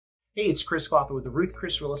Hey, it's Chris Klopper with the Ruth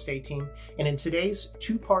Real Estate Team, and in today's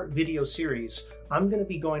two-part video series, I'm going to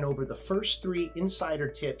be going over the first 3 insider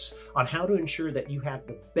tips on how to ensure that you have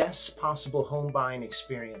the best possible home buying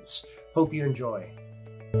experience. Hope you enjoy.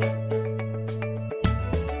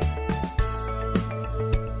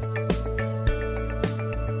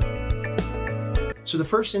 So the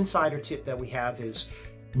first insider tip that we have is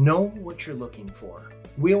know what you're looking for.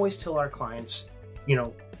 We always tell our clients,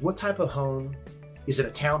 what type of home. Is it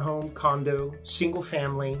a townhome, condo, single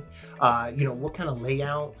family? What kind of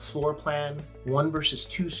layout, floor plan, 1 versus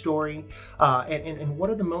 2 story? And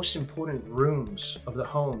what are the most important rooms of the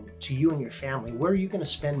home to you and your family? Where are you going to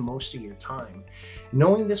spend most of your time?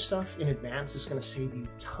 Knowing this stuff in advance is going to save you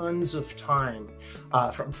tons of time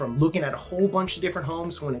from looking at a whole bunch of different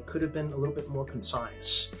homes when it could have been a little bit more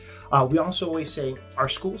concise. We also always say our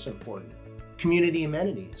school's important, community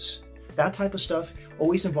amenities. That type of stuff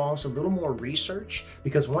always involves a little more research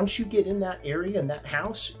because once you get in that area, in that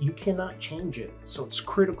house, you cannot change it. So it's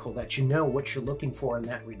critical that you know what you're looking for in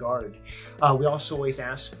that regard. We also always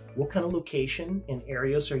ask, what kind of location and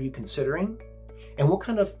areas are you considering? And what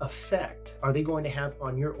kind of effect are they going to have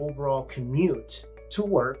on your overall commute to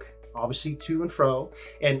work, obviously to and fro,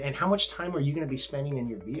 and how much time are you going to be spending in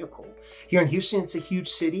your vehicle? Here in Houston, it's a huge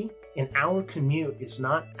city, and our commute is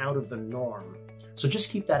not out of the norm. So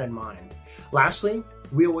just keep that in mind. Lastly,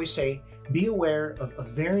 we always say, be aware of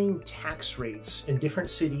varying tax rates in different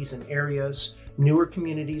cities and areas, newer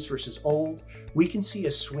communities versus old. We can see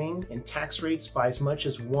a swing in tax rates by as much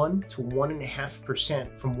as 1 to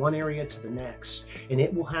 1.5% from one area to the next, and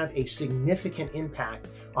it will have a significant impact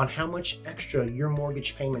on how much extra your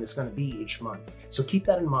mortgage payment is going to be each month. So keep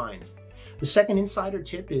that in mind. The second insider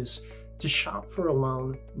tip is to shop for a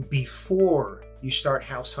loan before you start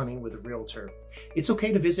house hunting with a realtor. It's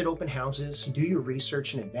okay to visit open houses, do your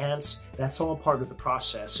research in advance. That's all part of the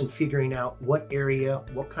process and figuring out what area,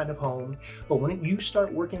 what kind of home. But when you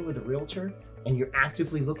start working with a realtor and you're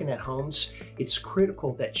actively looking at homes, it's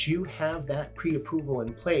critical that you have that pre-approval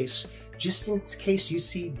in place just in case you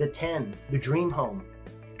see the 10, the dream home.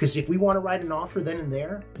 Because if we want to write an offer then and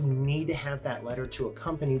there, we need to have that letter to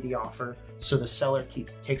accompany the offer so the seller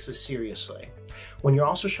takes us seriously. When you're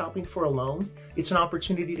also shopping for a loan, it's an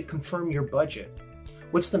opportunity to confirm your budget.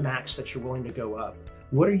 What's the max that you're willing to go up?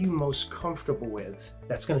 What are you most comfortable with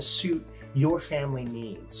that's going to suit your family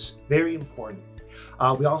needs? Very important.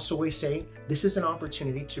 We also always say this is an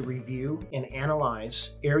opportunity to review and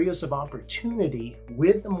analyze areas of opportunity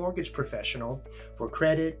with the mortgage professional for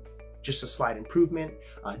credit, just a slight improvement,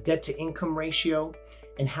 debt to income ratio,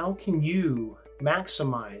 and how can you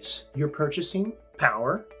maximize your purchasing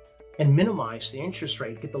power and minimize the interest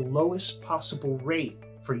rate, get the lowest possible rate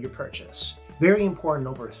for your purchase. Very important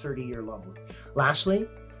over a 30-year loan. Lastly,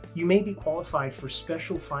 you may be qualified for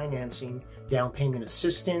special financing, down payment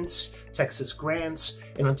assistance, Texas grants,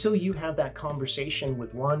 and until you have that conversation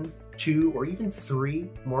with 1, 2, or even 3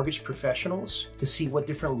 mortgage professionals to see what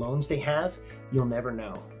different loans they have, you'll never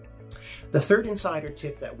know. The third insider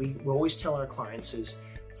tip that we will always tell our clients is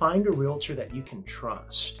find a realtor that you can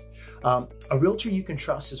trust. A realtor you can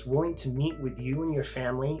trust is willing to meet with you and your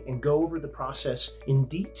family and go over the process in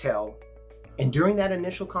detail. And during that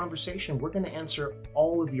initial conversation, we're going to answer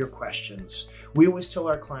all of your questions. We always tell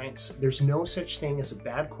our clients, there's no such thing as a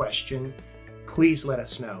bad question. Please let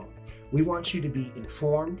us know. We want you to be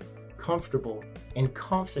informed, comfortable, and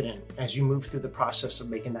confident as you move through the process of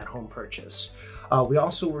making that home purchase. We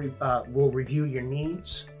also will review your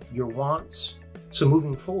needs, your wants. So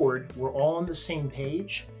moving forward, we're all on the same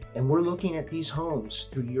page and we're looking at these homes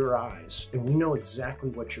through your eyes and we know exactly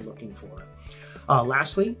what you're looking for.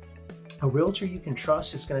 Lastly, a realtor you can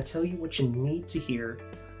trust is going to tell you what you need to hear,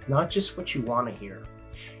 not just what you want to hear.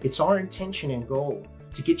 It's our intention and goal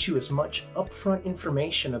to get you as much upfront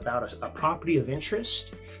information about a property of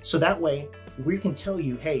interest, so that way we can tell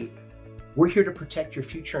you, hey, we're here to protect your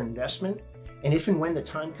future investment, and if and when the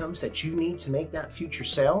time comes that you need to make that future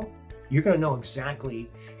sale, you're going to know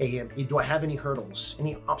exactly, hey, do I have any hurdles,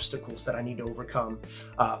 any obstacles that I need to overcome?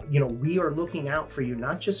 We are looking out for you,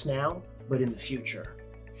 not just now, but in the future.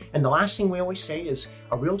 And the last thing we always say is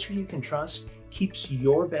a realtor you can trust keeps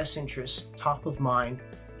your best interests top of mind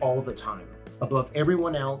all the time. Above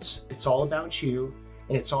everyone else, it's all about you,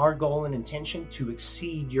 and it's our goal and intention to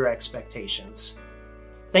exceed your expectations.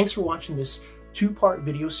 Thanks for watching this 2-part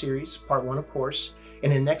video series, part 1 of course,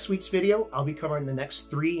 and in next week's video, I'll be covering the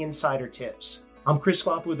next 3 insider tips. I'm Chris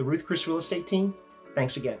Klopper with the Ruth Real Estate Team.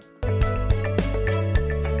 Thanks again.